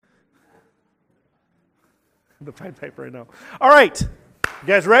The Pied Piper, I know. All right, you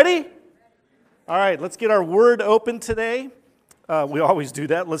guys ready? All right, let's get our word open today. We always do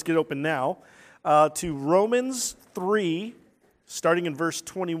that. Let's get open now to Romans 3, starting in verse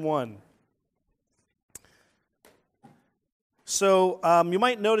 21. So you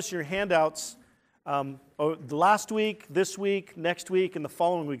might notice in your handouts, last week, this week, next week, and the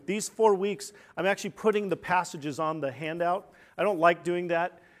following week. These 4 weeks, I'm actually putting the passages on the handout. I don't like doing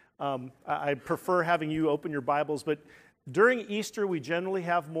that. I prefer having you open your Bibles, but during Easter, we generally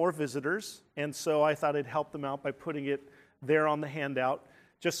have more visitors, and so I thought I'd help them out by putting it there on the handout.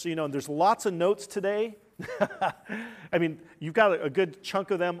 Just so you know, there's lots of notes today. I mean, you've got a good chunk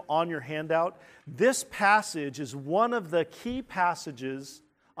of them on your handout. This passage is one of the key passages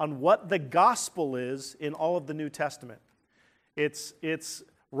on what the gospel is in all of the New Testament. It's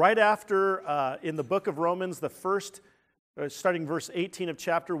right after, in the book of Romans, the first, starting verse 18 of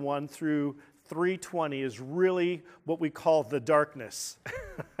chapter 1 through 3:20 is really what we call the darkness.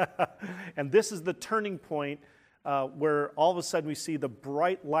 And this is the turning point where all of a sudden we see the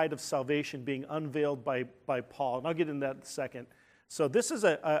bright light of salvation being unveiled by Paul. And I'll get into that in a second. So this is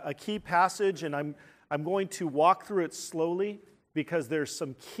a key passage, and I'm going to walk through it slowly because there's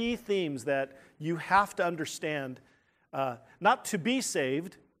some key themes that you have to understand. Not to be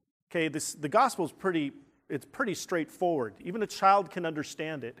saved, okay, the gospel is pretty straightforward. Even a child can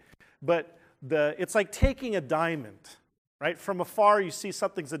understand it. But it's like taking a diamond, right? From afar, you see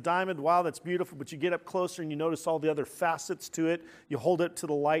something's a diamond. Wow, that's beautiful. But you get up closer and you notice all the other facets to it. You hold it to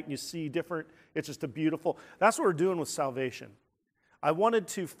the light and you see different. It's just a beautiful. That's what we're doing with salvation. I wanted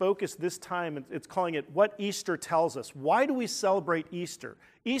to focus this time, it's calling it What Easter Tells Us. Why do we celebrate Easter?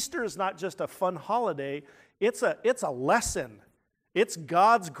 Easter is not just a fun holiday. It's a lesson. It's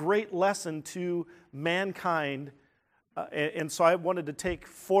God's great lesson to mankind. And so I wanted to take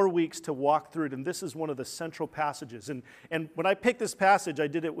 4 weeks to walk through it, and this is one of the central passages. And when I picked this passage, I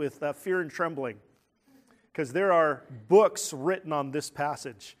did it with fear and trembling, because there are books written on this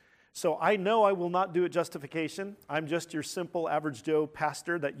passage. So I know I will not do it justification. I'm just your simple average Joe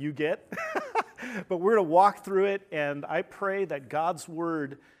pastor that you get. But we're going to walk through it, and I pray that God's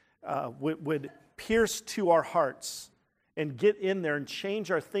word would pierce to our hearts and get in there and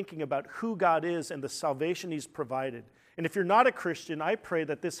change our thinking about who God is and the salvation He's provided. And if you're not a Christian, I pray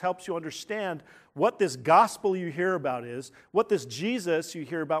that this helps you understand what this gospel you hear about is, what this Jesus you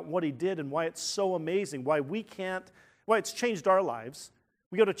hear about, what He did, and why it's so amazing, why it's changed our lives.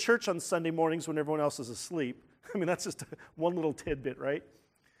 We go to church on Sunday mornings when everyone else is asleep. I mean, that's just one little tidbit, right?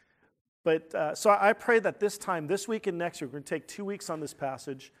 But so I pray that this week and next week, we're going to take 2 weeks on this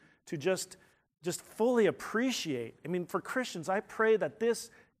passage to just fully appreciate. I mean, for Christians, I pray that this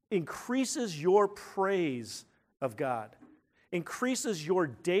increases your praise of God, increases your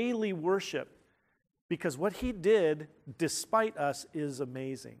daily worship, because what He did despite us is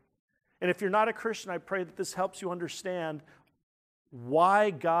amazing. And if you're not a Christian, I pray that this helps you understand why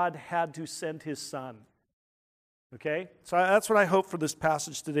God had to send His Son. Okay? So that's what I hope for this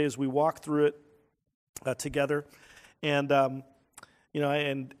passage today as we walk through it together. And and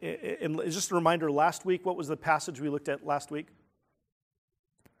just a reminder, last week, what was the passage we looked at last week?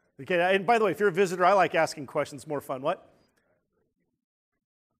 Okay, and by the way, if you're a visitor, I like asking questions, more fun. What?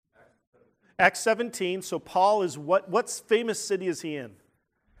 Acts 17. So Paul is what famous city is he in?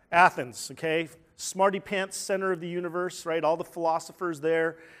 Athens, okay? Smarty pants center of the universe, right? All the philosophers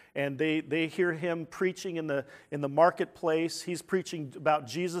there, and they hear him preaching in the marketplace. He's preaching about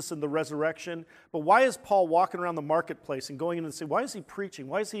Jesus and the resurrection. But why is Paul walking around the marketplace and going in and saying, why is he preaching?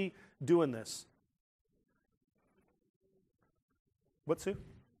 Why is he doing this? What's Sue?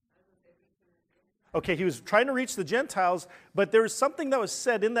 Okay, he was trying to reach the Gentiles, but there was something that was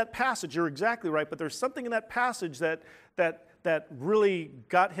said in that passage. You're exactly right, but there's something in that passage that really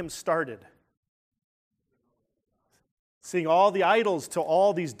got him started. Seeing all the idols to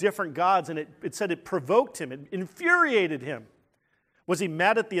all these different gods, and it said it provoked him, it infuriated him. Was he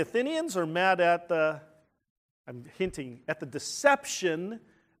mad at the Athenians or mad at the deception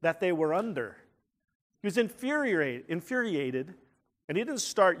that they were under? He was infuriated, and he didn't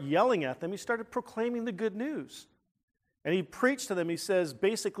start yelling at them. He started proclaiming the good news. And he preached to them. He says,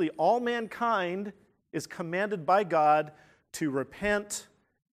 basically, all mankind is commanded by God to repent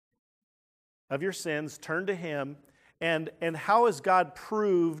of your sins, turn to Him. And how has God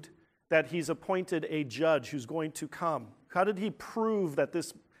proved that He's appointed a judge who's going to come? How did He prove that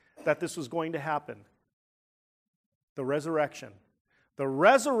this was going to happen? The resurrection. The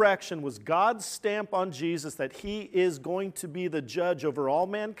resurrection was God's stamp on Jesus that He is going to be the judge over all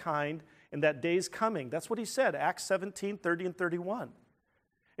mankind, and that day's coming. That's what He said, Acts 17, 30 and 31.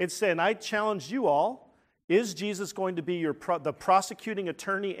 It said, and I challenge you all, Is Jesus going to be the prosecuting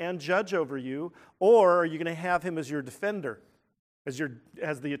attorney and judge over you, or are you going to have him as your defender,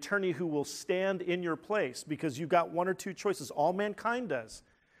 as the attorney who will stand in your place? Because you've got one or two choices. All mankind does.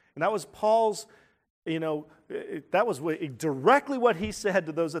 And that was Paul's, that was directly what he said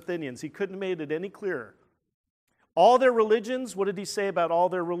to those Athenians. He couldn't have made it any clearer. All their religions, what did he say about all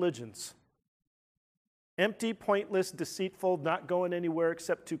their religions? Empty, pointless, deceitful, not going anywhere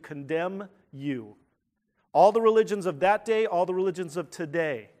except to condemn you. All the religions of that day, all the religions of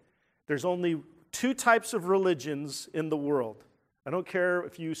today. There's only two types of religions in the world. I don't care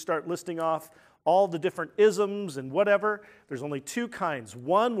if you start listing off all the different isms and whatever. There's only two kinds.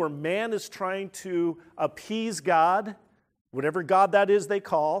 One where man is trying to appease God, whatever God that is they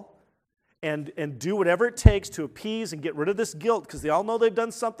call, and do whatever it takes to appease and get rid of this guilt, because they all know they've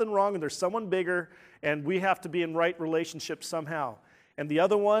done something wrong and there's someone bigger, and we have to be in right relationship somehow. And the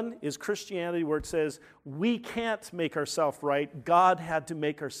other one is Christianity, where it says we can't make ourselves right. God had to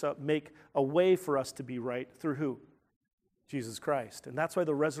make a way for us to be right. Through who? Jesus Christ. And that's why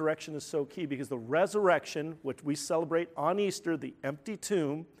the resurrection is so key, because the resurrection, which we celebrate on Easter, the empty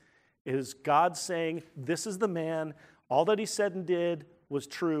tomb, is God saying, this is the man, all that he said and did was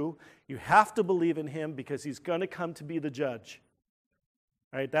true. You have to believe in him because he's going to come to be the judge.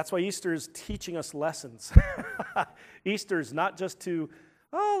 Right? That's why Easter is teaching us lessons. Easter is not just to,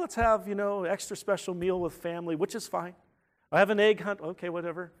 let's have, extra special meal with family, which is fine. I have an egg hunt, okay,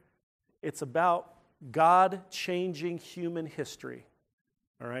 whatever. It's about God changing human history.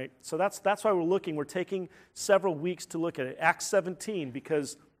 All right? So that's why we're taking several weeks to look at it. Acts 17,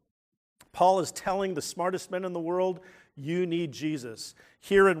 because Paul is telling the smartest men in the world, you need Jesus.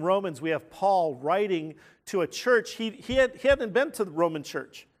 Here in Romans, we have Paul writing to a church. He hadn't been to the Roman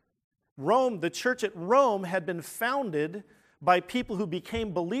church. The church at Rome had been founded by people who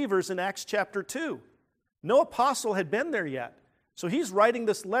became believers in Acts chapter 2. No apostle had been there yet. So he's writing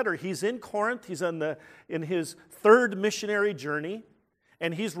this letter. He's in Corinth. He's in his third missionary journey.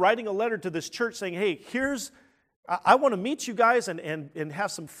 And he's writing a letter to this church saying, hey, I want to meet you guys and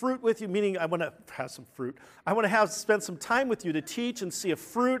have some fruit with you, meaning I want to have some fruit. I want to spend some time with you to teach and see a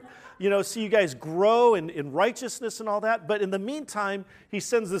fruit, see you guys grow in righteousness and all that. But in the meantime, he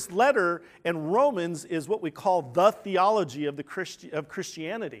sends this letter, and Romans is what we call the theology of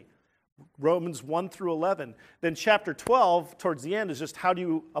Christianity. Romans 1 through 11. Then chapter 12, towards the end, is just how do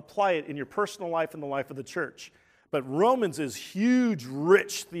you apply it in your personal life and the life of the church. But Romans is huge,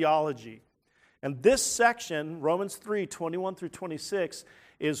 rich theology. And this section, Romans 3, 21 through 26,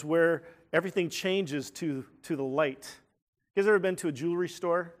 is where everything changes to the light. You guys ever been to a jewelry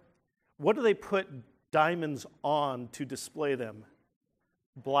store? What do they put diamonds on to display them?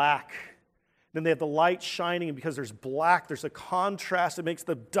 Black. Then they have the light shining, and because there's black, there's a contrast that makes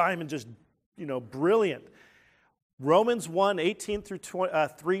the diamond just, brilliant. Romans 1, 18 through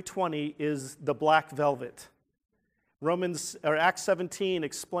 3:20 is the black velvet. Acts 17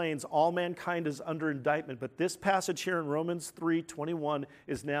 explains all mankind is under indictment, but this passage here in Romans 3:21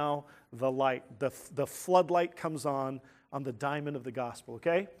 is now the light. The floodlight comes on the diamond of the gospel,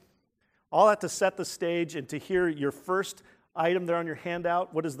 okay? All that to set the stage and to hear your first item there on your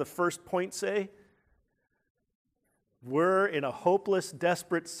handout. What does the first point say? We're in a hopeless,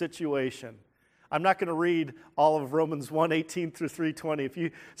 desperate situation. I'm not going to read all of Romans 1, 18 through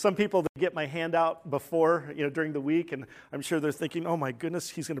 3:20. Some people that get my handout before, during the week, and I'm sure they're thinking, oh my goodness,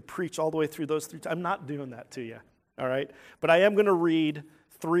 he's going to preach all the way through those three. I'm not doing that to you, all right? But I am going to read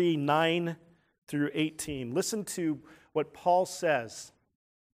 3, 9 through 18. Listen to what Paul says,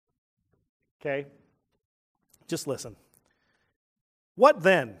 okay? Just listen. What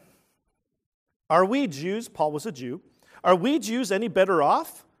then? Are we Jews? Paul was a Jew. Are we Jews any better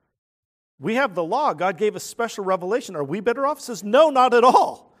off? We have the law. God gave us special revelation. Are we better off? He says, no, not at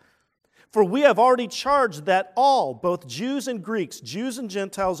all. For we have already charged that all, both Jews and Greeks, Jews and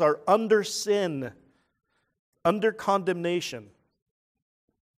Gentiles, are under sin, under condemnation.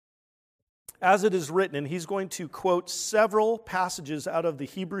 As it is written, and he's going to quote several passages out of the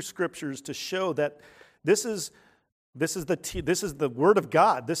Hebrew Scriptures to show that this is the Word of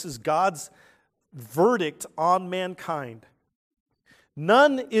God. This is God's verdict on mankind.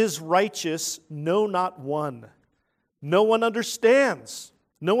 None is righteous, no, not one. No one understands.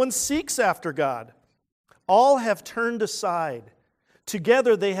 No one seeks after God. All have turned aside.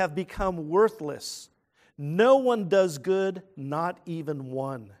 Together they have become worthless. No one does good, not even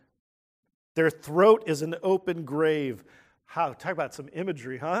one. Their throat is an open grave. Talk about some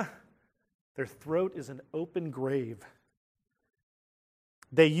imagery, huh? Their throat is an open grave.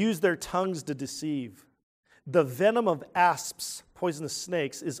 They use their tongues to deceive. The venom of asps, poisonous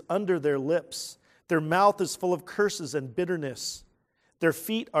snakes, is under their lips. Their mouth is full of curses and bitterness. Their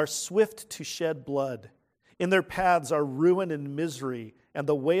feet are swift to shed blood. In their paths are ruin and misery, and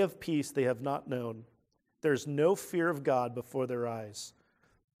the way of peace they have not known. There is no fear of God before their eyes.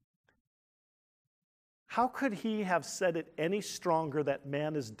 How could he have said it any stronger that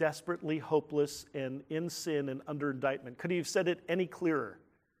man is desperately hopeless and in sin and under indictment? Could he have said it any clearer?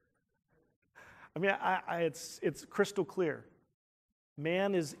 I mean, it's crystal clear.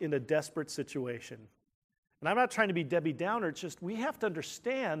 Man is in a desperate situation. And I'm not trying to be Debbie Downer. It's just we have to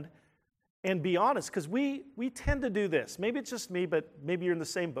understand and be honest, because we tend to do this. Maybe it's just me, but maybe you're in the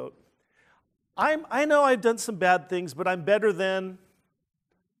same boat. I know I've done some bad things, but I'm better than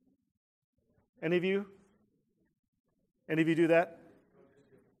any of you? Any of you do that?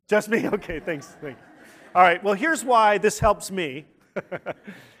 Just me? Okay, thanks. Thank you. All right, well, here's why this helps me.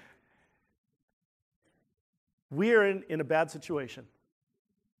 We are in a bad situation.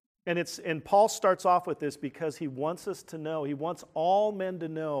 And Paul starts off with this because he wants us to know, he wants all men to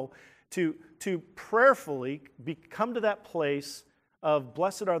know, to prayerfully come to that place of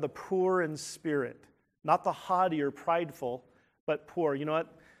blessed are the poor in spirit, not the haughty or prideful, but poor. You know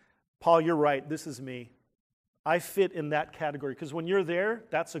what? Paul, you're right. This is me. I fit in that category because when you're there,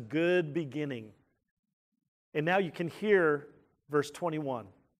 that's a good beginning. And now you can hear verse 21.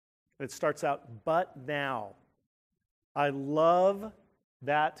 It starts out, but now. I love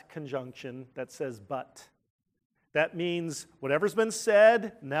that conjunction that says but. That means whatever's been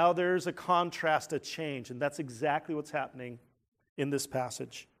said, now there's a contrast, a change. And that's exactly what's happening in this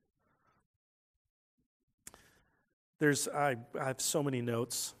passage. I have so many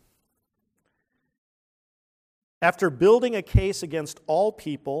notes. After building a case against all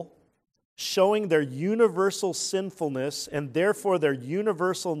people, showing their universal sinfulness and therefore their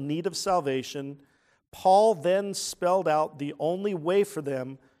universal need of salvation, Paul then spelled out the only way for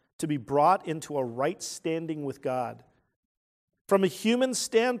them to be brought into a right standing with God. From a human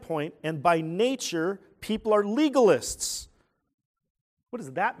standpoint, and by nature, people are legalists. What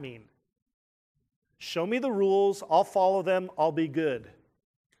does that mean? Show me the rules, I'll follow them, I'll be good.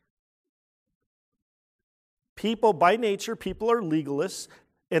 People, by nature, people are legalists,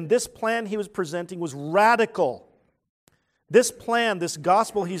 and this plan he was presenting was radical. This plan, this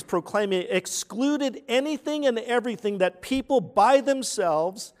gospel he's proclaiming, excluded anything and everything that people by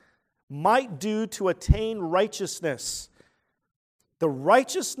themselves might do to attain righteousness. The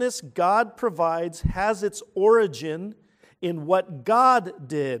righteousness God provides has its origin in what God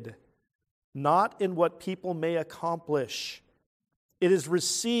did, not in what people may accomplish. It is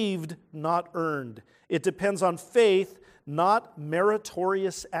received, not earned. It depends on faith, not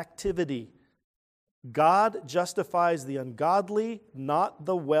meritorious activity. God justifies the ungodly, not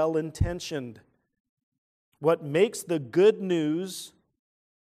the well-intentioned. What makes the good news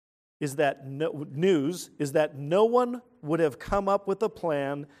is that no one would have come up with a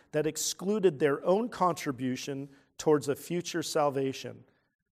plan that excluded their own contribution towards a future salvation.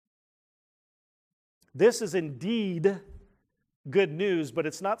 This is indeed good news, but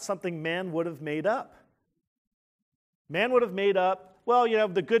it's not something man would have made up. Man would have made up, well,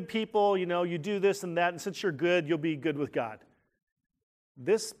 the good people, you do this and that, and since you're good, you'll be good with God.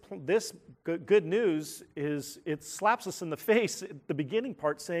 This good news is, it slaps us in the face at the beginning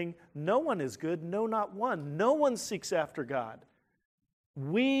part saying, no one is good, no, not one. No one seeks after God.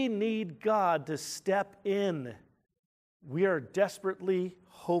 We need God to step in. We are desperately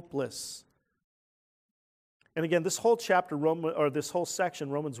hopeless. And again, this whole chapter, this whole section,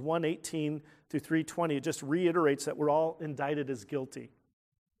 Romans 1:18 through 3:20, it just reiterates that we're all indicted as guilty.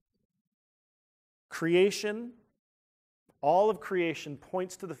 Creation, all of creation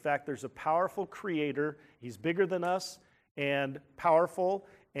points to the fact there's a powerful creator. He's bigger than us and powerful,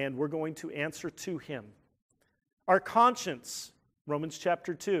 and we're going to answer to him. Our conscience, Romans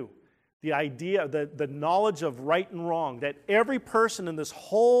chapter 2, the idea, the knowledge of right and wrong, that every person in this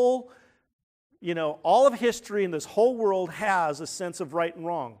whole, all of history in this whole world has a sense of right and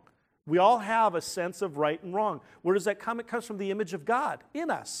wrong. We all have a sense of right and wrong. Where does that come? It comes from the image of God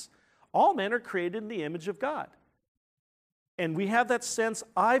in us. All men are created in the image of God. And we have that sense,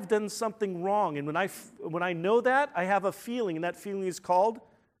 I've done something wrong. And when I know that, I have a feeling, and that feeling is called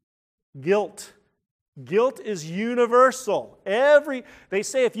guilt. Guilt is universal. They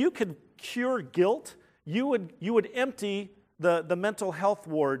say if you could cure guilt, you would empty the mental health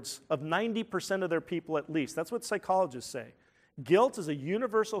wards of 90% of their people at least. That's what psychologists say. Guilt is a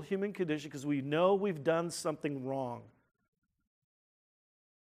universal human condition because we know we've done something wrong.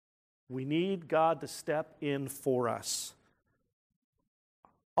 We need God to step in for us.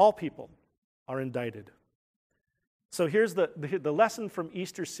 All people are indicted. So here's the lesson from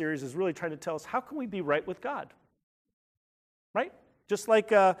Easter series is really trying to tell us, how can we be right with God? Right? Just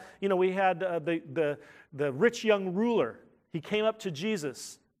like, we had the rich young ruler. He came up to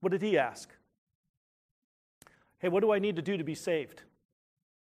Jesus. What did he ask? Hey, what do I need to do to be saved?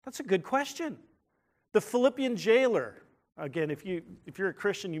 That's a good question. The Philippian jailer. Again, if you're a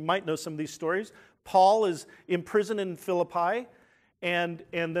Christian, you might know some of these stories. Paul is imprisoned in Philippi. And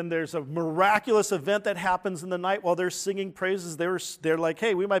then there's a miraculous event that happens in the night while they're singing praises. They're like,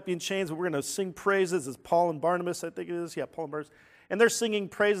 hey, we might be in chains, but we're going to sing praises. It's Paul and Barnabas, I think it is. Yeah, Paul and Barnabas. And they're singing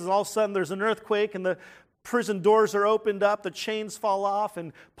praises, and all of a sudden there's an earthquake, and the prison doors are opened up, the chains fall off,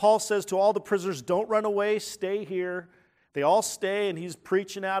 and Paul says to all the prisoners, don't run away, stay here. They all stay, and he's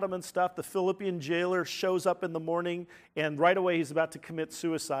preaching at them and stuff. The Philippian jailer shows up in the morning, and right away he's about to commit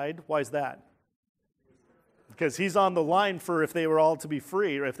suicide. Why is that? Because he's on the line for if they were all to be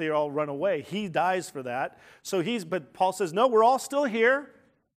free or if they all run away. He dies for that. But Paul says, no, we're all still here.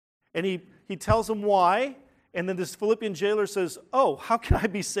 And he tells them why. And then this Philippian jailer says, oh, how can I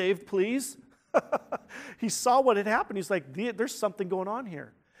be saved, please? He saw what had happened. He's like, there's something going on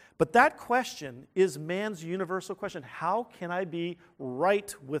here. But that question is man's universal question. How can I be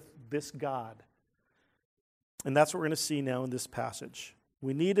right with this God? And that's what we're going to see now in this passage.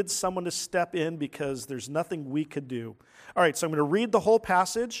 We needed someone to step in because there's nothing we could do. All right, so I'm going to read the whole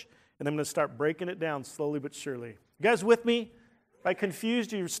passage, and I'm going to start breaking it down slowly but surely. You guys with me? If I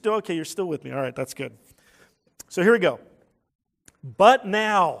confused you, you're still okay. You're still with me. All right, that's good. So here we go. But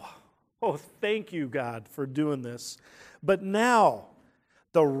now, oh, thank you, God, for doing this. But now,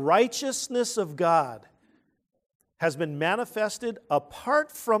 the righteousness of God has been manifested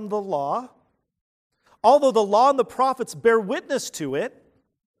apart from the law, although the law and the prophets bear witness to it.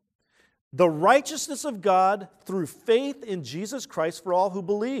 The righteousness of God through faith in Jesus Christ for all who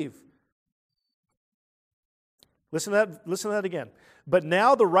believe. Listen to that again. But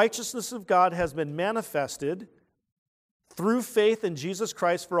now the righteousness of God has been manifested through faith in Jesus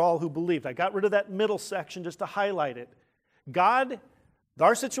Christ for all who believe. I got rid of that middle section just to highlight it. God,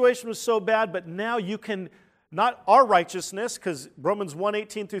 our situation was so bad, but now you can, not our righteousness, because Romans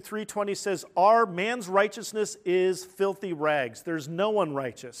 1:18 through 3:20 says, our man's righteousness is filthy rags. There's no one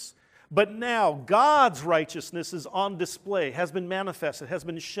righteous. But now God's righteousness is on display, has been manifested, has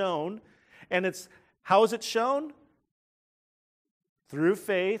been shown. And how is it shown? Through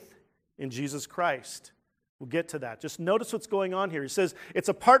faith in Jesus Christ. We'll get to that. Just notice what's going on here. He says, it's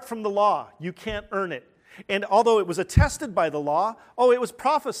apart from the law. You can't earn it. And although it was attested by the law, it was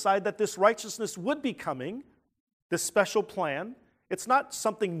prophesied that this righteousness would be coming, this special plan. It's not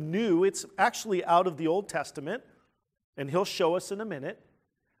something new. It's actually out of the Old Testament. And he'll show us in a minute.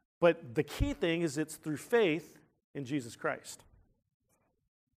 But the key thing is it's through faith in Jesus Christ.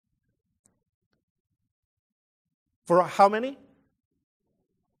 For how many?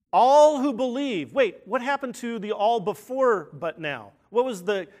 All who believe. Wait, what happened to the all before but now? What was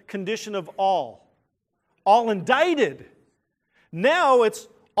the condition of all? All indicted. Now it's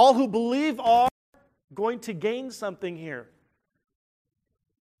all who believe are going to gain something here.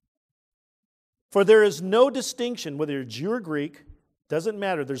 For there is no distinction, whether you're Jew or Greek, doesn't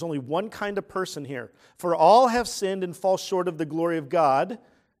matter. There's only one kind of person here. For all have sinned and fall short of the glory of God.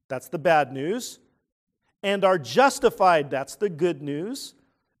 That's the bad news. And are justified. That's the good news.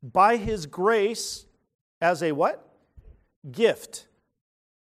 By His grace as a what? Gift.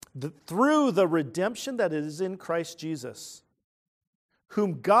 Through the redemption that is in Christ Jesus.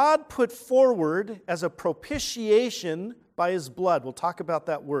 Whom God put forward as a propitiation by His blood. We'll talk about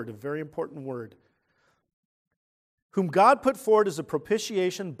that word, a very important word. Whom God put forward as a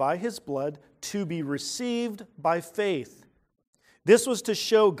propitiation by His blood to be received by faith. This was to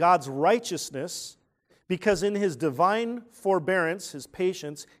show God's righteousness, because in His divine forbearance, His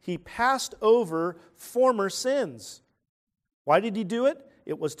patience, He passed over former sins. Why did He do it?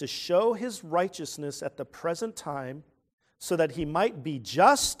 It was to show His righteousness at the present time, so that He might be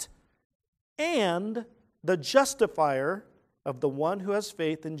just and the justifier of the one who has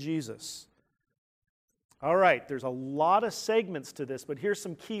faith in Jesus. All right, there's a lot of segments to this, but here's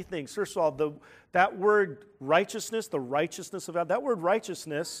some key things. First of all, that word righteousness, the righteousness of God, that word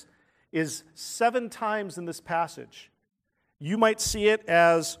righteousness is 7 times in this passage. You might see it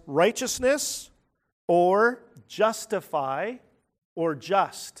as righteousness or justify or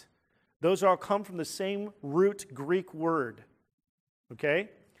just. Those all come from the same root Greek word.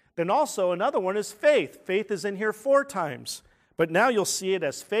 Okay? Then also another one is faith. Faith is in here 4 times. But now you'll see it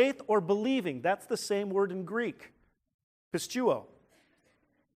as faith or believing. That's the same word in Greek. Pistuo.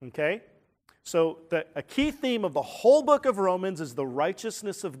 Okay? So a key theme of the whole book of Romans is the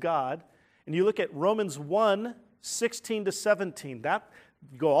righteousness of God. And you look at Romans 1, 16 to 17.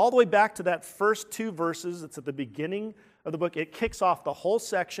 You go all the way back to that first 2 verses. It's at the beginning of the book. It kicks off the whole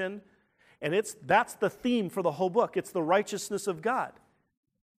section, and that's the theme for the whole book. It's the righteousness of God.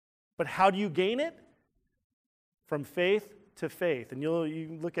 But how do you gain it? From faith to faith. And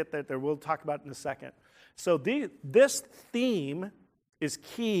you look at that there. We'll talk about it in a second. So this theme is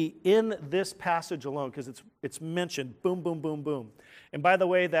key in this passage alone because it's mentioned. Boom, boom, boom, boom. And by the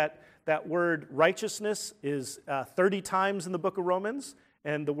way, that word righteousness is 30 times in the book of Romans,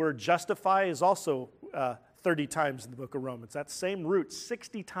 and the word justify is also 30 times in the book of Romans. That same root,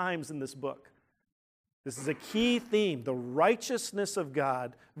 60 times in this book. This is a key theme, the righteousness of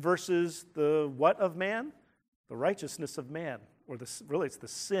God versus the what of man? The righteousness of man, or really it's the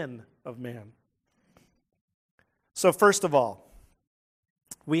sin of man. So first of all,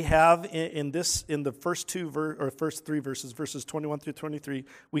 we have in the first first 3 verses, verses 21 through 23,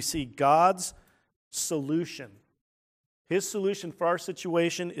 we see God's solution. His solution for our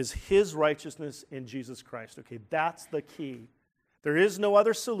situation is His righteousness in Jesus Christ. Okay, that's the key. There is no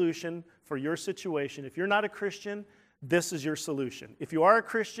other solution for your situation. If you're not a Christian, this is your solution. If you are a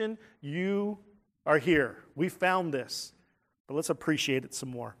Christian, you are here. We found this. But let's appreciate it some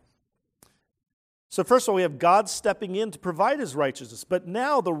more. So first of all, we have God stepping in to provide His righteousness. But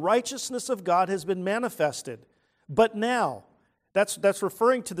now the righteousness of God has been manifested. But now, that's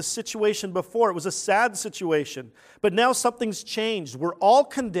referring to the situation before. It was a sad situation. But now something's changed. We're all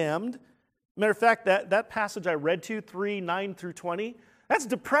condemned. Matter of fact, that passage I read to you, 3:9 through 20, that's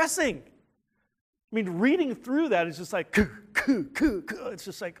depressing. I mean, reading through that is just like, it's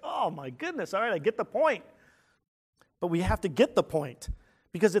just like, oh my goodness, all right, I get the point. But we have to get the point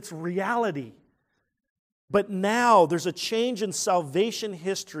because it's reality. But now there's a change in salvation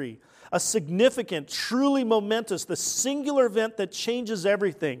history, a significant, truly momentous, the singular event that changes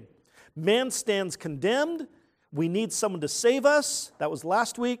everything. Man stands condemned. We need someone to save us. That was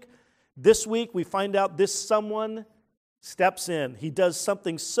last week. This week we find out this someone steps in. He does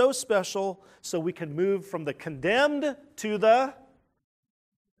something so special so we can move from the condemned to the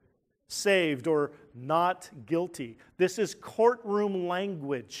saved or not guilty. This is courtroom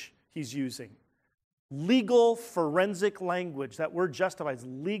language he's using. Legal forensic language. That word justifies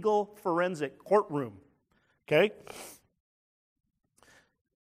legal forensic courtroom. Okay?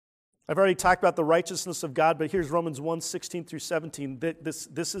 I've already talked about the righteousness of God, but here's Romans 1:16 through 17.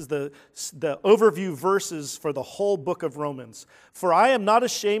 This is the overview verses for the whole book of Romans. For I am not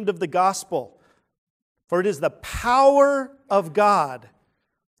ashamed of the gospel, for it is the power of God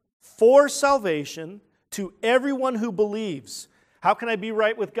for salvation to everyone who believes. How can I be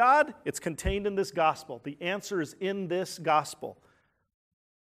right with God? It's contained in this gospel. The answer is in this gospel.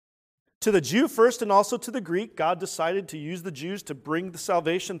 To the Jew first and also to the Greek, God decided to use the Jews to bring the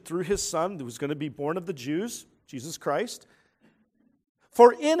salvation through His Son who was going to be born of the Jews, Jesus Christ.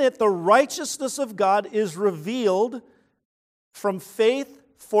 For in it the righteousness of God is revealed from faith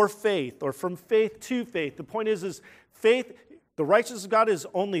for faith, or from faith to faith. The point is faith, the righteousness of God is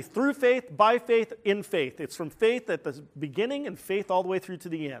only through faith, by faith, in faith. It's from faith at the beginning and faith all the way through to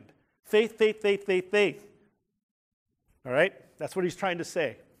the end. Faith, faith, faith, faith, faith. All right? That's what he's trying to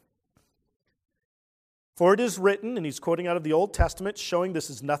say. For it is written, and he's quoting out of the Old Testament, showing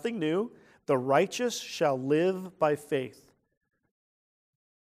this is nothing new, the righteous shall live by faith.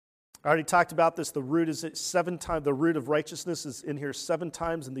 I already talked about this. The root is 7 times. The root of righteousness is in here 7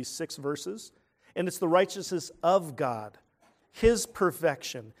 times in these 6 verses. And it's the righteousness of God, His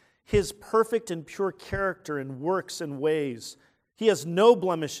perfection, His perfect and pure character and works and ways. He has no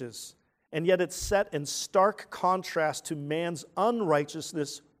blemishes, and yet it's set in stark contrast to man's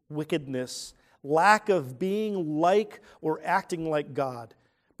unrighteousness, wickedness, lack of being like or acting like God,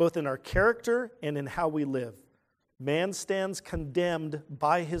 both in our character and in how we live. Man stands condemned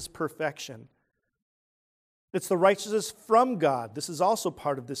by his perfection. It's the righteousness from God. This is also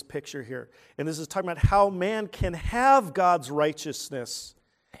part of this picture here. And this is talking about how man can have God's righteousness,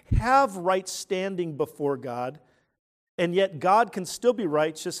 have right standing before God, and yet God can still be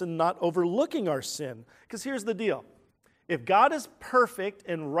righteous and not overlooking our sin. Because here's the deal. If God is perfect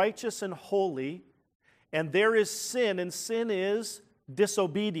and righteous and holy, and there is sin, and sin is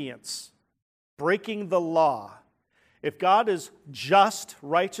disobedience, breaking the law. If God is just,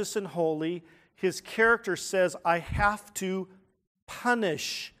 righteous, and holy, His character says, I have to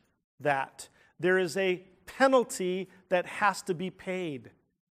punish that. There is a penalty that has to be paid.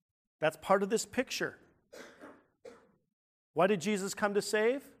 That's part of this picture. Why did Jesus come to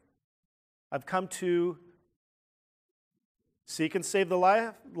save? I've come to seek and save the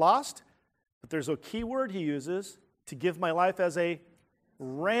lost, but there's a key word He uses, to give my life as a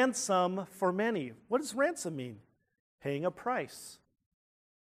ransom for many. What does ransom mean? paying a price.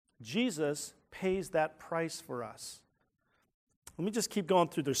 Jesus pays that price for us. Let me just keep going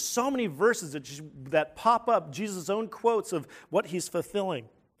through. There's so many verses that pop up, Jesus' own quotes of what he's fulfilling.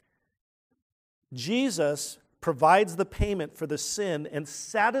 Jesus provides the payment for the sin and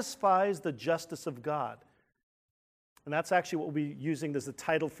satisfies the justice of God. And that's actually what we'll be using as the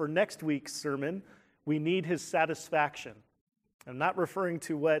title for next week's sermon. We need his satisfaction. I'm not referring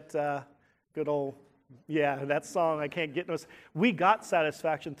to what good old, that song, I can't get no. We got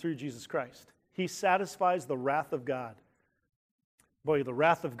satisfaction through Jesus Christ. He satisfies the wrath of God. Boy, the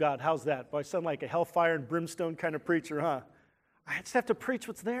wrath of God, how's that? Boy, I sound like a hellfire and brimstone kind of preacher, huh? I just have to preach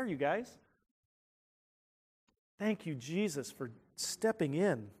what's there, you guys. Thank you, Jesus, for stepping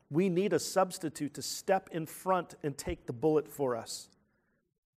in. We need a substitute to step in front and take the bullet for us.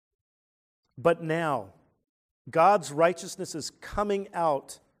 But now, God's righteousness is coming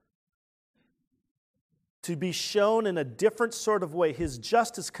out to be shown in a different sort of way. His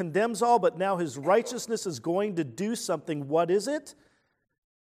justice condemns all, but now his righteousness is going to do something. What is it?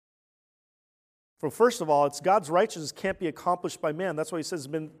 Well, first of all, it's God's righteousness can't be accomplished by man. That's why he says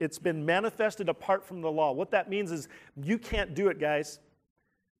it's been manifested apart from the law. What that means is you can't do it, guys.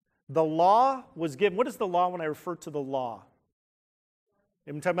 The law was given. What is the law when I refer to the law?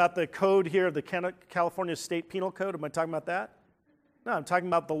 Am I talking about the code here, the California State Penal Code? Am I talking about that? No, I'm talking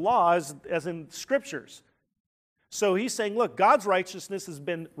about the law as in scriptures. So he's saying, look, God's righteousness has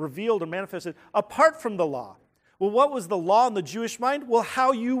been revealed and manifested apart from the law. Well, what was the law in the Jewish mind? Well,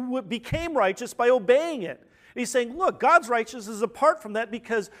 how you became righteous by obeying it. And he's saying, look, God's righteousness is apart from that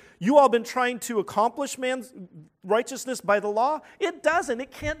because you all been trying to accomplish man's righteousness by the law. It doesn't. It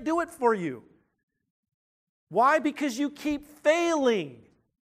can't do it for you. Why? Because you keep failing.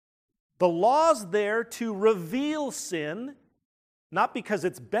 The law's there to reveal sin, not because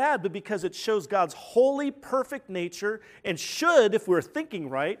it's bad, but because it shows God's holy, perfect nature and should, if we're thinking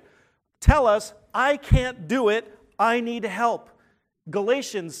right, tell us, I can't do it, I need help.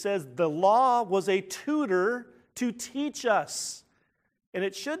 Galatians says the law was a tutor to teach us. And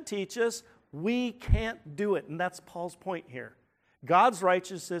it should teach us we can't do it. And that's Paul's point here. God's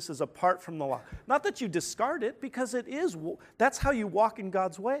righteousness is apart from the law. Not that you discard it, because it is. That's how you walk in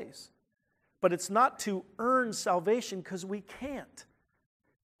God's ways. But it's not to earn salvation because we can't.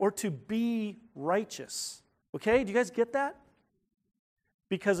 Or to be righteous. Okay, do you guys get that?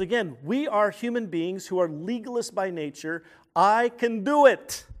 Because again, we are human beings who are legalists by nature. I can do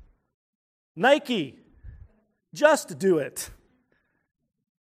it. Nike, just do it.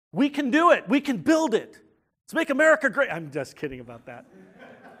 We can do it. We can build it. Let's make America great. I'm just kidding about that.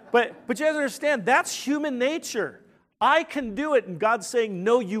 But you guys understand, that's human nature. I can do it, and God's saying,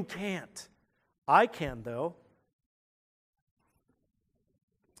 no, you can't. I can, though.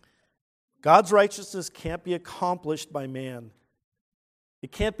 God's righteousness can't be accomplished by man.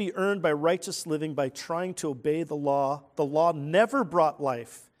 It can't be earned by righteous living, by trying to obey the law. The law never brought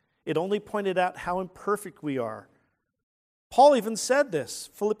life. It only pointed out how imperfect we are. Paul even said this,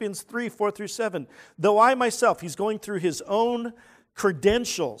 Philippians 3, 4 through 7. Though I myself, he's going through his own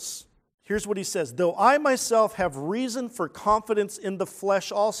credentials. Here's what he says. Though I myself have reason for confidence in the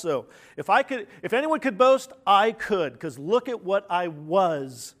flesh also. If anyone could boast, I could, because look at what I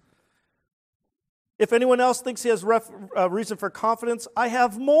was. If anyone else thinks he has reason for confidence, I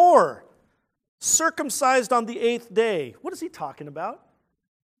have more. Circumcised on the 8th day. What is he talking about?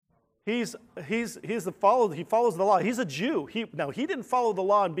 He follows the law. He's a Jew. He didn't follow the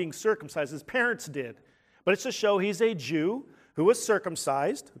law in being circumcised. His parents did. But it's to show he's a Jew who was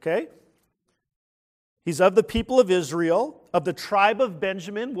circumcised, okay? He's of the people of Israel, of the tribe of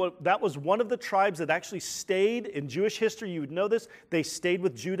Benjamin. That was one of the tribes that actually stayed in Jewish history. You would know this. They stayed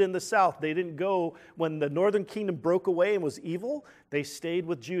with Judah in the south. They didn't go when the northern kingdom broke away and was evil. They stayed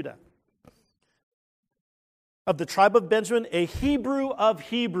with Judah. Of the tribe of Benjamin, a Hebrew of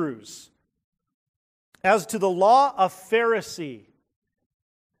Hebrews. As to the law, a Pharisee.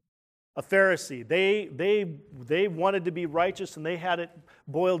 A Pharisee. They wanted to be righteous, and they had it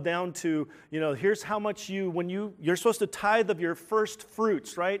boiled down to, here's how much you're supposed to tithe of your first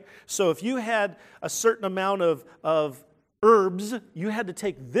fruits, right? So if you had a certain amount of herbs, you had to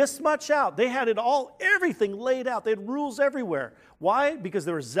take this much out. They had everything laid out. They had rules everywhere. Why? Because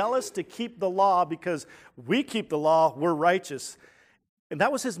they were zealous to keep the law, because we keep the law, we're righteous. And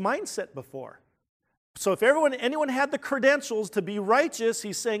that was his mindset before. So if anyone had the credentials to be righteous,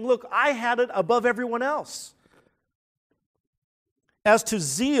 he's saying, look, I had it above everyone else. As to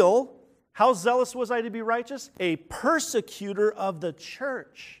zeal, how zealous was I to be righteous? A persecutor of the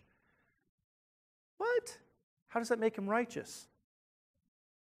church. What? How does that make him righteous?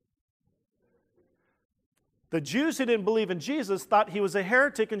 The Jews who didn't believe in Jesus thought he was a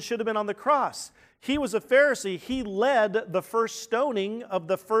heretic and should have been on the cross. He was a Pharisee. He led the first stoning of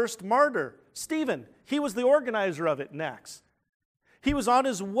the first martyr, Stephen. He was the organizer of it in Acts. He was on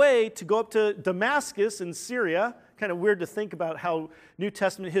his way to go up to Damascus in Syria. Kind of weird to think about how New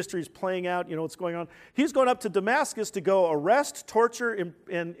Testament history is playing out, what's going on. He's going up to Damascus to go arrest, torture,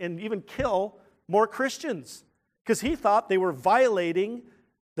 and even kill more Christians because he thought they were violating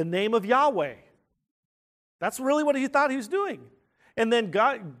the name of Yahweh. That's really what he thought he was doing. And then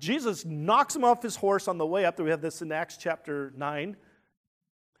Jesus knocks him off his horse on the way up. We have this in Acts chapter 9.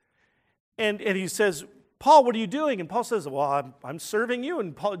 And he says, Paul, what are you doing? And Paul says, well, I'm serving you.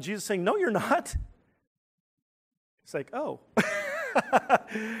 And Jesus is saying, no, you're not. It's like, oh.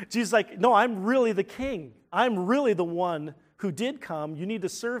 Jesus is like, no, I'm really the king. I'm really the one who did come. You need to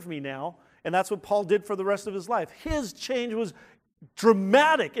serve me now. And that's what Paul did for the rest of his life. His change was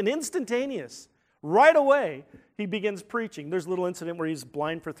dramatic and instantaneous. Right away, he begins preaching. There's a little incident where he's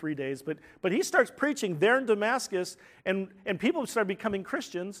blind for 3 days, but he starts preaching there in Damascus, and people start becoming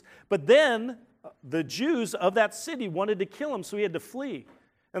Christians. But then the Jews of that city wanted to kill him, so he had to flee.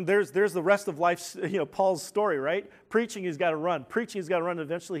 And there's the rest of life's, Paul's story, right? Preaching, he's got to run. Preaching, he's got to run.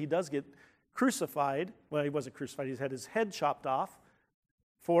 Eventually, he does get crucified. Well, he wasn't crucified. He's had his head chopped off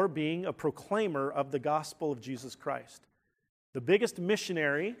for being a proclaimer of the gospel of Jesus Christ. The biggest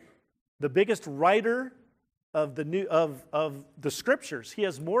missionary, the biggest writer of the scriptures. He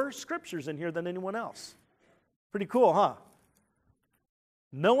has more scriptures in here than anyone else. Pretty cool, huh?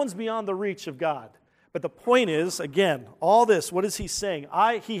 No one's beyond the reach of God. But the point is, again, all this, what is he saying?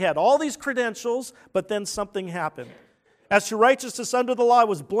 He had all these credentials, but then something happened. As to righteousness under the law, I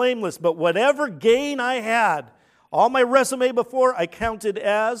was blameless, but whatever gain I had, all my resume before, I counted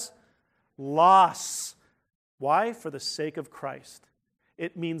as loss. Why? For the sake of Christ.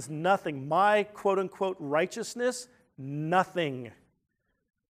 It means nothing. My quote-unquote righteousness, nothing.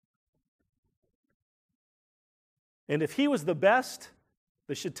 And if he was the best,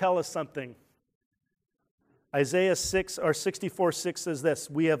 this should tell us something. Isaiah 64:6 says this,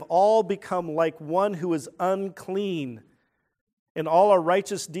 we have all become like one who is unclean, and all our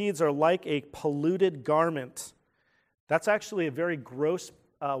righteous deeds are like a polluted garment. That's actually a very gross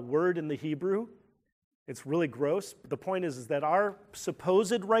word in the Hebrew. It's really gross. But the point is that our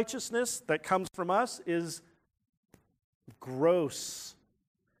supposed righteousness that comes from us is gross.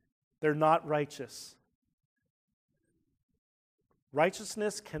 They're not righteous.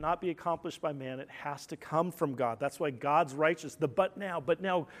 Righteousness cannot be accomplished by man. It has to come from God. That's why God's righteous. But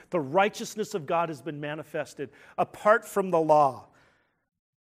now the righteousness of God has been manifested apart from the law.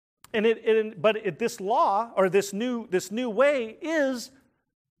 But this law, or this new way, is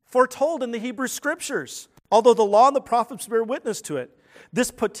foretold in the Hebrew Scriptures, although the law and the prophets bear witness to it. This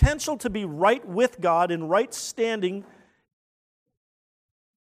potential to be right with God in right standing,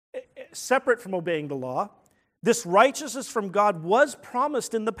 separate from obeying the law, this righteousness from God was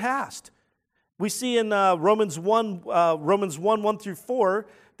promised in the past. We see in Romans 1, 1 through 4,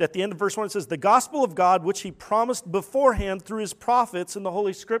 that at the end of verse 1 it says, the gospel of God which he promised beforehand through his prophets in the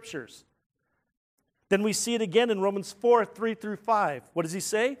Holy Scriptures. Then we see it again in Romans 4, 3 through 5. What does he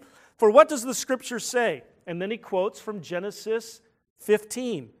say? For what does the Scripture say? And then he quotes from Genesis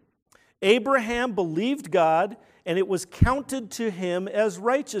 15. Abraham believed God, and it was counted to him as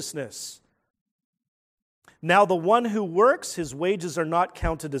righteousness. Now the one who works, his wages are not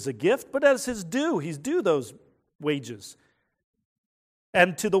counted as a gift, but as his due. He's due those wages.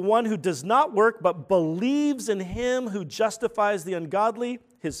 And to the one who does not work, but believes in him who justifies the ungodly,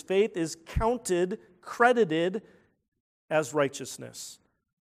 his faith is credited as righteousness.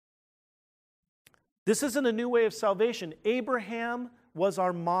 This isn't a new way of salvation. Abraham was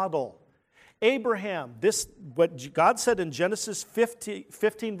our model. Abraham, what God said in Genesis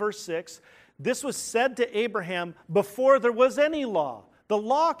 15 verse 6, this was said to Abraham before there was any law. The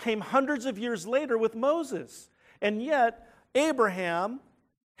law came hundreds of years later with Moses. And yet, Abraham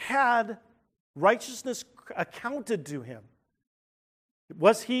had righteousness accounted to him.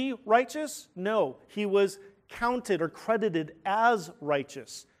 Was he righteous? No. He was counted or credited as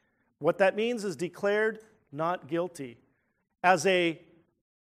righteous. What that means is declared not guilty. As a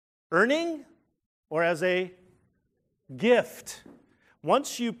earning or as a gift.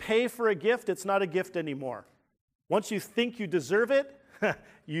 Once you pay for a gift, it's not a gift anymore. Once you think you deserve it,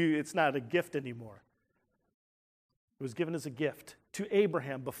 it's not a gift anymore. It was given as a gift to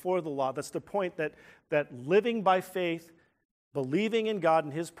Abraham before the law. That's the point, that living by faith, believing in God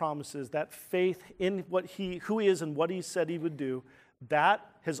and his promises, that faith in who he is and what he said he would do, that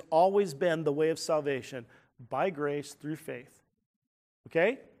has always been the way of salvation, by grace through faith.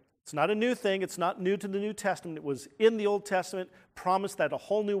 Okay? It's not a new thing. It's not new to the New Testament. It was in the Old Testament, promised that a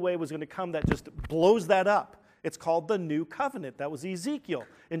whole new way was going to come that just blows that up. It's called the New Covenant. That was Ezekiel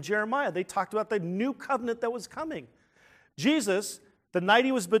and Jeremiah. They talked about the new covenant that was coming. Jesus, the night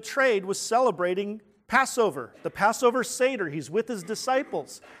he was betrayed, was celebrating Passover, the Passover Seder. He's with his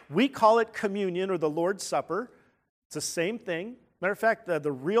disciples. We call it communion or the Lord's Supper. It's the same thing. Matter of fact,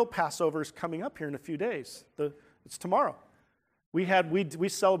 the real Passover is coming up here in a few days. It's tomorrow. We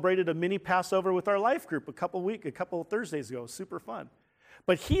celebrated a mini Passover with our life group a couple of Thursdays ago. Super fun.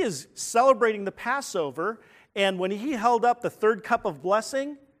 But he is celebrating the Passover, and when he held up the third cup of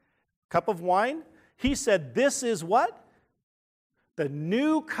blessing, cup of wine, he said, "This is what? The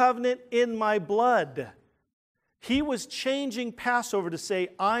new covenant in my blood." He was changing Passover to say,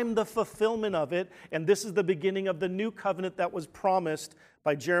 I'm the fulfillment of it, and this is the beginning of the new covenant that was promised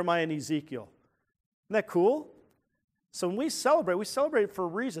by Jeremiah and Ezekiel. Isn't that cool? So when we celebrate for a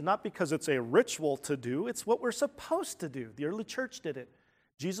reason, not because it's a ritual to do, it's what we're supposed to do. The early church did it.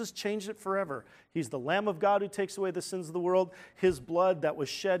 Jesus changed it forever. He's the Lamb of God who takes away the sins of the world. His blood that was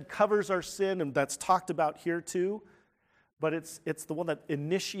shed covers our sin, and that's talked about here too. But it's the one that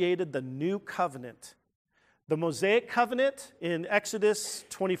initiated the new covenant. The Mosaic covenant in Exodus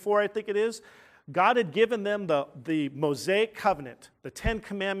 24, I think it is, God had given them the Mosaic covenant, the Ten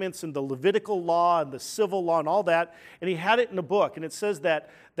Commandments and the Levitical law and the civil law and all that, and he had it in a book. And it says that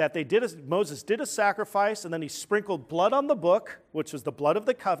Moses did a sacrifice, and then he sprinkled blood on the book, which was the blood of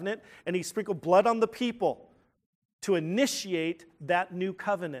the covenant, and he sprinkled blood on the people to initiate that new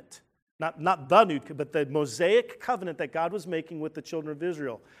covenant. Not the new, but the Mosaic covenant that God was making with the children of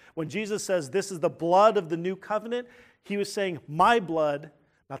Israel. When Jesus says, this is the blood of the new covenant, he was saying, my blood,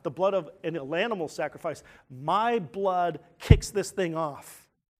 not the blood of an animal sacrifice, my blood kicks this thing off.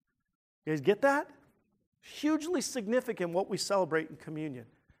 You guys get that? Hugely significant what we celebrate in communion.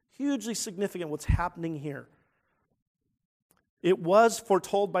 Hugely significant what's happening here. It was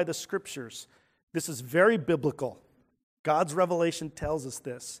foretold by the Scriptures. This is very biblical. God's revelation tells us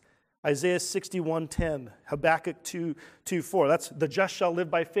this. Isaiah 61:10, Habakkuk 2:4. That's the just shall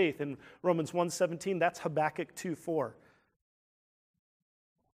live by faith. In Romans 1:17, that's Habakkuk 2:4.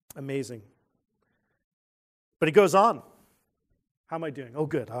 Amazing. But he goes on. How am I doing? Oh,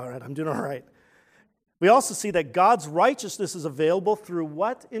 good. All right, I'm doing all right. We also see that God's righteousness is available through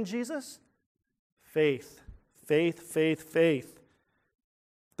what in Jesus? Faith. Faith, faith, faith.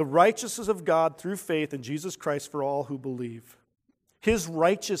 The righteousness of God through faith in Jesus Christ for all who believe. His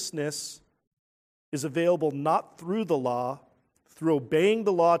righteousness is available not through the law, through obeying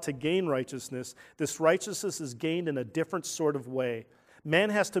the law to gain righteousness. This righteousness is gained in a different sort of way. Man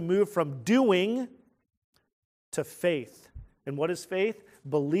has to move from doing to faith. And what is faith?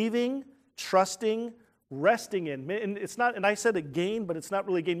 Believing, trusting, resting in. And it's not, and I said a gain, but it's not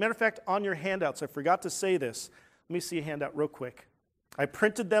really a gain. Matter of fact, on your handouts, I forgot to say this. Let me see a handout real quick. I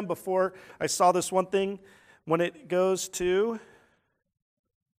printed them before I saw this one thing. When it goes to...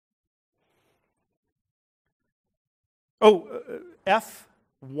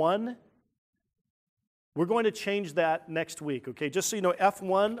 F1, we're going to change that next week, okay? Just so you know,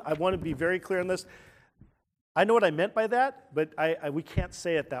 F1, I want to be very clear on this. I know what I meant by that, but we can't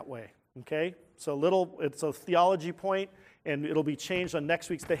say it that way, okay? So it's a theology point, and it'll be changed on next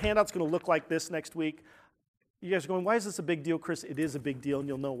week's. The handout's going to look like this next week. You guys are going, why is this a big deal, Chris? It is a big deal, and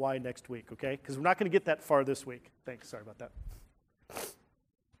you'll know why next week, okay? Because we're not going to get that far this week. Thanks, sorry about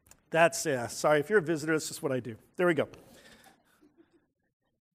that. Sorry, if you're a visitor, that's just what I do. There we go.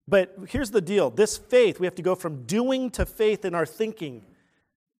 But here's the deal. This faith, we have to go from doing to faith in our thinking.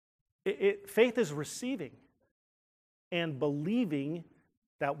 Faith is receiving and believing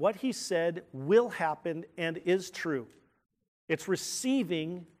that what he said will happen and is true. It's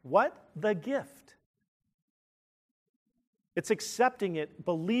receiving what? The gift. It's accepting it,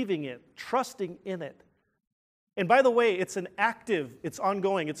 believing it, trusting in it. And by the way, it's an active, it's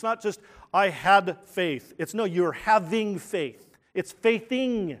ongoing. It's not just, I had faith. It's no, you're having faith. It's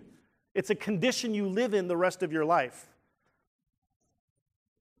faithing. It's a condition you live in the rest of your life.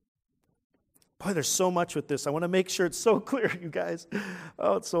 Boy, there's so much with this. I want to make sure it's so clear, you guys.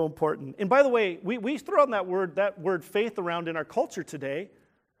 Oh, it's so important. And by the way, we throw on that word faith around in our culture today.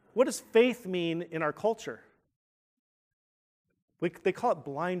 What does faith mean in our culture? They call it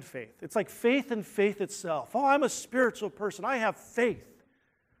blind faith. It's like faith in faith itself. Oh, I'm a spiritual person. I have faith.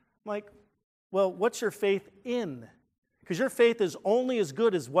 I'm like, well, what's your faith in? Because your faith is only as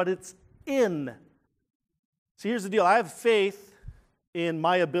good as what it's in. See, here's the deal. I have faith in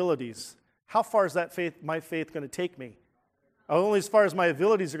my abilities. How far is my faith going to take me? Only as far as my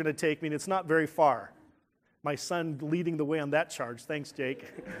abilities are going to take me, and it's not very far. My son leading the way on that charge. Thanks, Jake.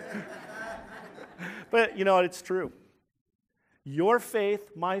 But you know what? It's true. Your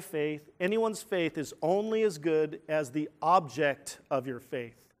faith, my faith, anyone's faith is only as good as the object of your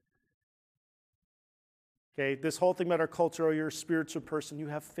faith. Okay, this whole thing about our culture, oh, you're a spiritual person, you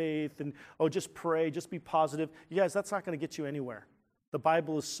have faith, and oh, just pray, just be positive. You guys, that's not going to get you anywhere. The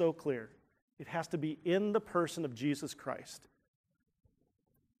Bible is so clear. It has to be in the person of Jesus Christ.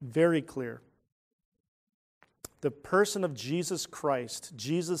 Very clear. The person of Jesus Christ,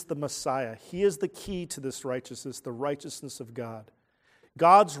 Jesus the Messiah, He is the key to this righteousness, the righteousness of God.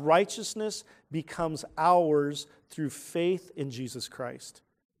 God's righteousness becomes ours through faith in Jesus Christ.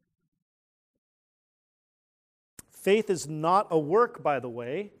 Faith is not a work, by the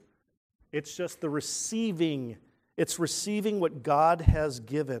way. It's just the receiving. It's receiving what God has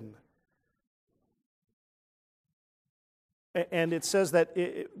given. And it says that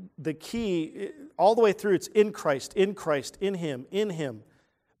the key, all the way through, it's in Christ, in Him, in Him.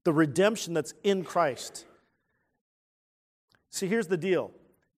 The redemption that's in Christ. See, here's the deal.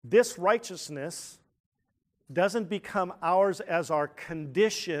 This righteousness doesn't become ours as our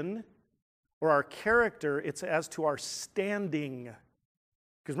condition or our character, it's as to our standing.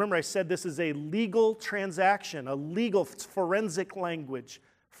 Because remember, I said this is a legal transaction, a legal forensic language.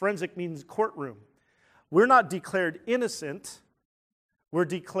 Forensic means courtroom. We're not declared innocent. We're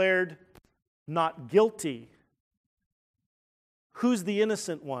declared not guilty. Who's the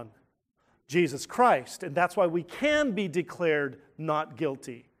innocent one? Jesus Christ. And that's why we can be declared not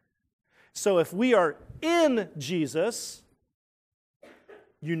guilty. So if we are in Jesus,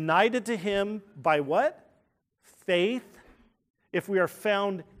 united to Him by what? Faith. If we are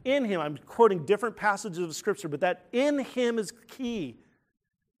found in Him, I'm quoting different passages of Scripture, but that in Him is key.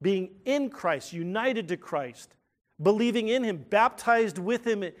 Being in Christ, united to Christ, believing in Him, baptized with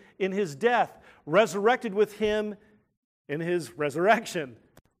Him in His death, resurrected with Him in His resurrection.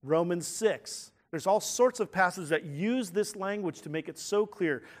 Romans 6. There's all sorts of passages that use this language to make it so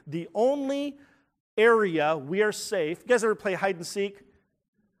clear. The only area we are safe, you guys ever play hide and seek?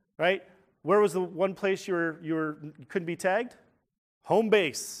 Right? Where was the one place you couldn't be tagged? Home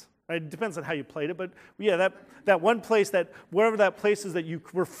base. Right? It depends on how you played it, but yeah, that one place, wherever that place is that you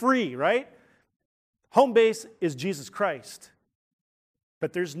were free, right? Home base is Jesus Christ.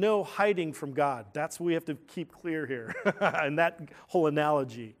 But there's no hiding from God. That's what we have to keep clear here in that whole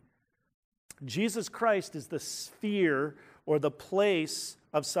analogy. Jesus Christ is the sphere or the place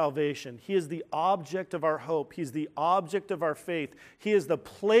of salvation. He is the object of our hope. He's the object of our faith. He is the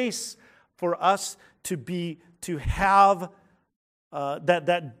place for us to have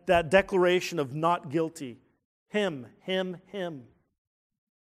that declaration of not guilty. Him.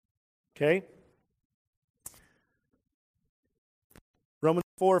 Okay? Romans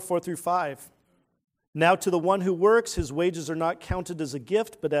 4:4-5. Now to the one who works, his wages are not counted as a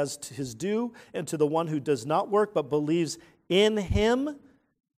gift, but as to his due. And to the one who does not work, but believes in Him,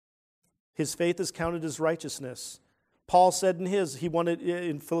 his faith is counted as righteousness. Paul said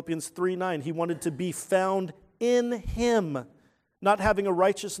in Philippians 3:9, he wanted to be found in Him, not having a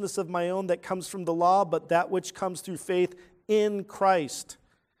righteousness of my own that comes from the law, but that which comes through faith in Christ.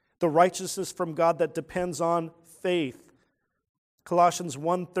 The righteousness from God that depends on faith. Colossians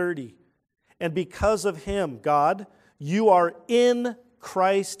 1:30. And because of Him, God, you are in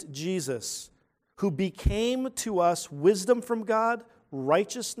Christ Jesus, who became to us wisdom from God,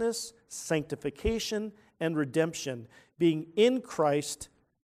 righteousness, sanctification, and redemption. Being in Christ,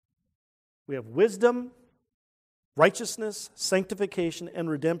 we have wisdom, righteousness, sanctification,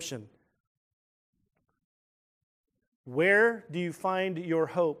 and redemption. Where do you find your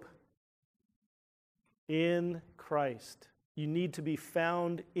hope? In Christ. You need to be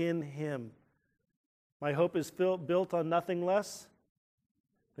found in Him. My hope is built on nothing less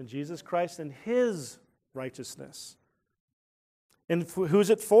than Jesus Christ and His righteousness. And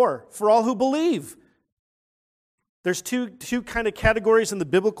who's it for? For all who believe. There's two kind of categories in the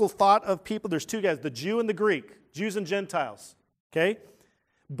biblical thought of people. There's two guys, the Jew and the Greek, Jews and Gentiles. Okay?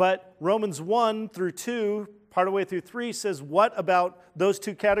 But Romans 1-2, part of the way through 3, says what about those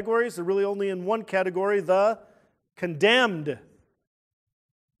two categories? They're really only in one category, the condemned.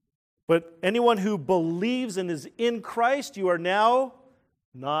 But anyone who believes and is in Christ, you are now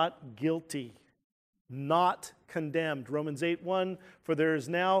not guilty, not condemned. Romans 8:1, for there is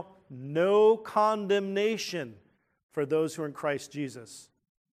now no condemnation for those who are in Christ Jesus.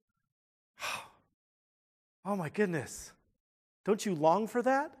 Oh my goodness. Don't you long for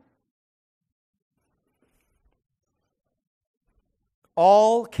that?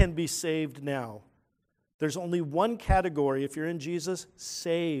 All can be saved now. There's only one category, if you're in Jesus,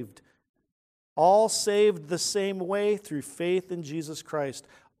 saved. All saved the same way through faith in Jesus Christ.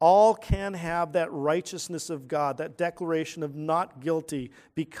 All can have that righteousness of God, that declaration of not guilty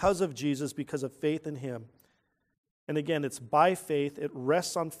because of Jesus, because of faith in Him. And again, it's by faith. It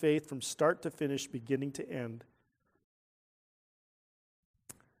rests on faith from start to finish, beginning to end.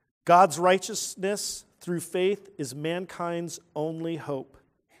 God's righteousness through faith is mankind's only hope.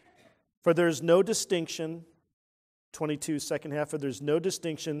 For there is no distinction, 22, second half, for there's no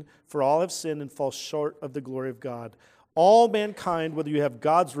distinction, for all have sinned and fall short of the glory of God. All mankind, whether you have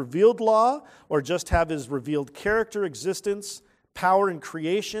God's revealed law or just have His revealed character, existence, power in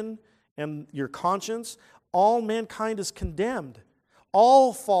creation, and your conscience, all mankind is condemned.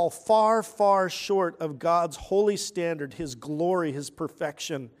 All fall far, far short of God's holy standard, His glory, His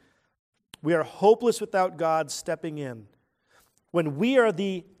perfection. We are hopeless without God stepping in. When we are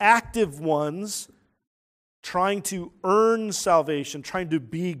the active ones trying to earn salvation, trying to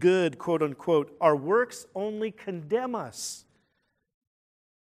be good, quote unquote, our works only condemn us.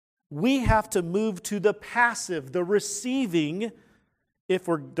 We have to move to the passive, the receiving, if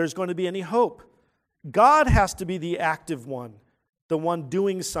there's going to be any hope. God has to be the active one, the one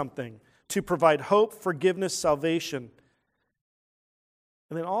doing something to provide hope, forgiveness, salvation.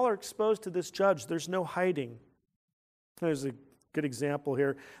 And then all are exposed to this judge. There's no hiding. There's a good example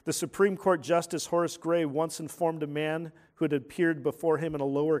here. The Supreme Court Justice Horace Gray once informed a man who had appeared before him in a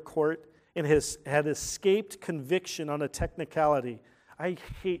lower court and had escaped conviction on a technicality. I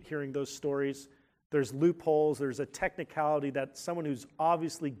hate hearing those stories. There's loopholes. There's a technicality that someone who's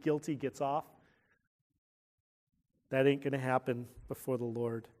obviously guilty gets off. That ain't going to happen before the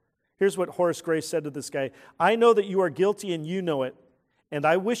Lord. Here's what Horace Gray said to this guy. I know that you are guilty and you know it. And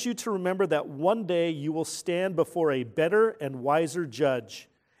I wish you to remember that one day you will stand before a better and wiser judge,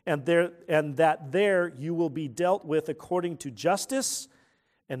 and that there you will be dealt with according to justice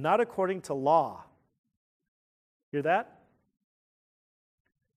and not according to law. Hear that?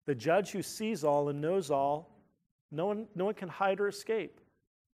 The judge who sees all and knows all, no one can hide or escape.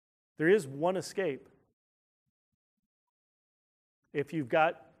 There is one escape. If you've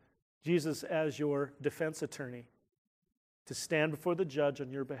got Jesus as your defense attorney, to stand before the judge on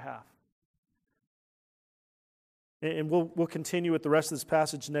your behalf. And we'll continue with the rest of this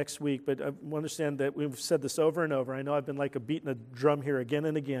passage next week, but I understand that we've said this over and over. I know I've been like beating a drum here again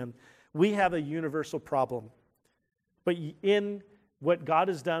and again. We have a universal problem. But in what God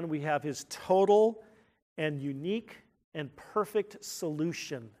has done, we have His total and unique and perfect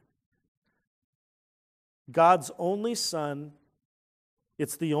solution. God's only Son.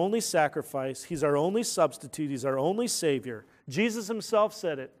 It's the only sacrifice. He's our only substitute. He's our only Savior. Jesus Himself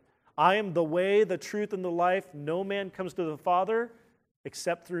said it. I am the way, the truth, and the life. No man comes to the Father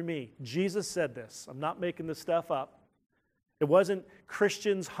except through me. Jesus said this. I'm not making this stuff up. It wasn't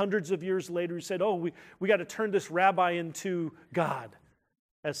Christians hundreds of years later who said, oh, we got to turn this rabbi into God,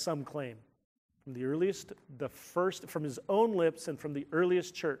 as some claim. From from His own lips and from the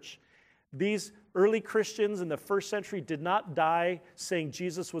earliest church. These early Christians in the first century did not die saying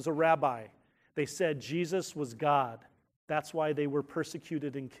Jesus was a rabbi. They said Jesus was God. That's why they were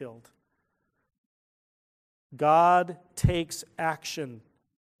persecuted and killed. God takes action.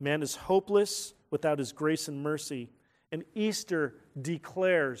 Man is hopeless without His grace and mercy. And Easter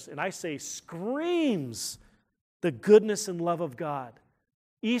declares, and I say screams, the goodness and love of God.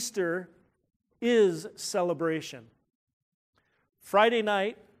 Easter is celebration. Friday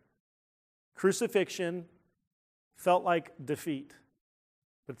night, crucifixion felt like defeat,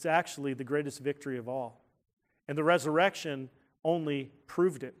 but it's actually the greatest victory of all. And the resurrection only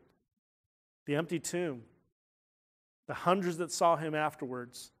proved it. The empty tomb, the hundreds that saw Him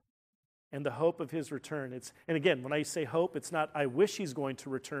afterwards, and the hope of His return. And again, when I say hope, it's not I wish He's going to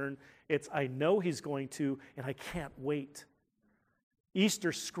return, it's I know He's going to, and I can't wait.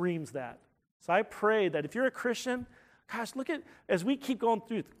 Easter screams that. So I pray that if you're a Christian, gosh, look at, as we keep going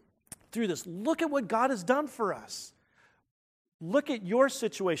through this, look at what God has done for us. Look at your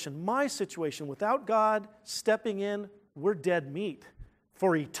situation, my situation. Without God stepping in, we're dead meat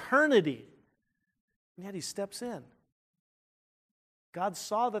for eternity. And yet He steps in. God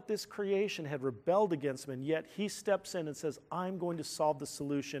saw that this creation had rebelled against Him, and yet He steps in and says, I'm going to solve the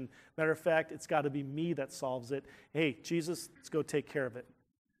solution. Matter of fact, it's got to be me that solves it. Hey, Jesus, let's go take care of it.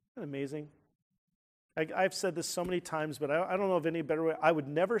 Isn't that amazing? I've said this so many times, but I don't know of any better way. I would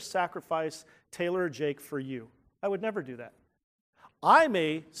never sacrifice Taylor or Jake for you. I would never do that. I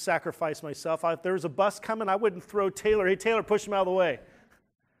may sacrifice myself. If there was a bus coming, I wouldn't throw Taylor. Hey, Taylor, push him out of the way.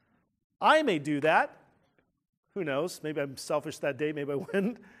 I may do that. Who knows? Maybe I'm selfish that day. Maybe I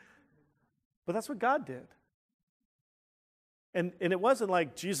wouldn't. But that's what God did. And it wasn't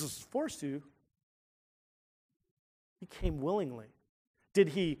like Jesus was forced to. He came willingly. Did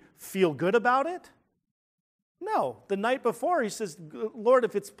he feel good about it? No. The night before, he says, Lord,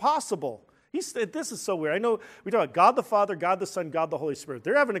 if it's possible. He said, this is so weird. I know we talk about God the Father, God the Son, God the Holy Spirit.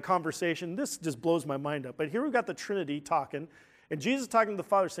 They're having a conversation. This just blows my mind up. But here we've got the Trinity talking, and Jesus talking to the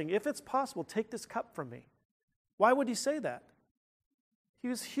Father saying, if it's possible, take this cup from me. Why would he say that? He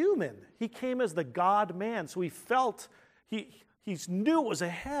was human. He came as the God-man, so he felt, he knew it was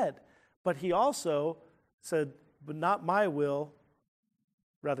ahead. But he also said, but not my will,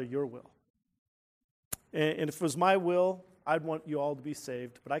 rather your will. And if it was my will, I'd want you all to be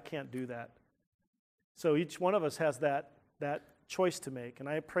saved, but I can't do that. So each one of us has that choice to make. And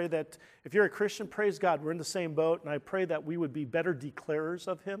I pray that if you're a Christian, praise God, we're in the same boat, and I pray that we would be better declarers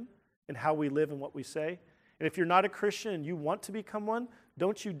of him in how we live and what we say. And if you're not a Christian and you want to become one,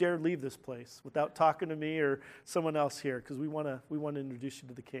 don't you dare leave this place without talking to me or someone else here, because we want to introduce you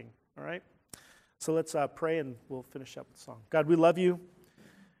to the King, all right? So let's pray, and we'll finish up with the song. God, we love you.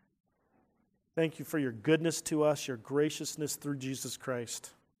 Thank you for your goodness to us, your graciousness through Jesus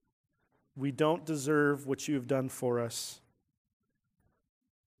Christ. We don't deserve what you have done for us.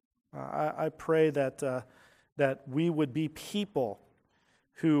 I pray that we would be people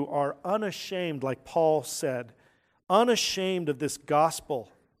who are unashamed, like Paul said, unashamed of this gospel.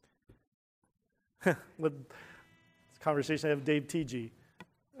 With this conversation I have with Dave T.G.,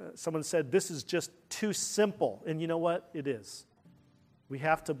 someone said, this is just too simple. And you know what? It is. We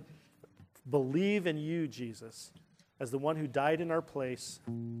have to believe in you, Jesus, as the one who died in our place,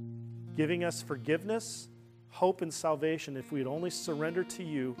 giving us forgiveness, hope, and salvation. If we'd only surrender to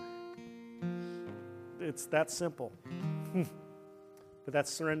you, it's that simple. But that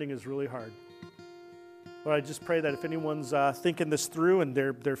surrendering is really hard. Lord, I just pray that if anyone's thinking this through and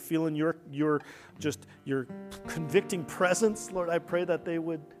they're feeling your convicting presence, Lord, I pray that they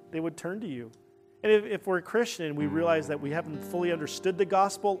would turn to you. And if we're a Christian and we realize that we haven't fully understood the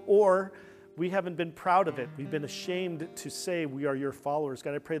gospel, or we haven't been proud of it, we've been ashamed to say we are your followers,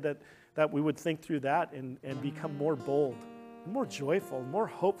 God, I pray that we would think through that and become more bold, more joyful, more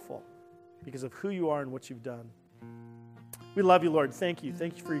hopeful because of who you are and what you've done. We love you, Lord. Thank you.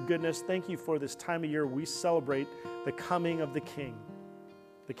 Thank you for your goodness. Thank you for this time of year we celebrate the coming of the King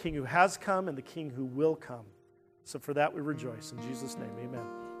who has come and the King who will come. So for that we rejoice. In Jesus' name,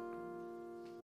 amen.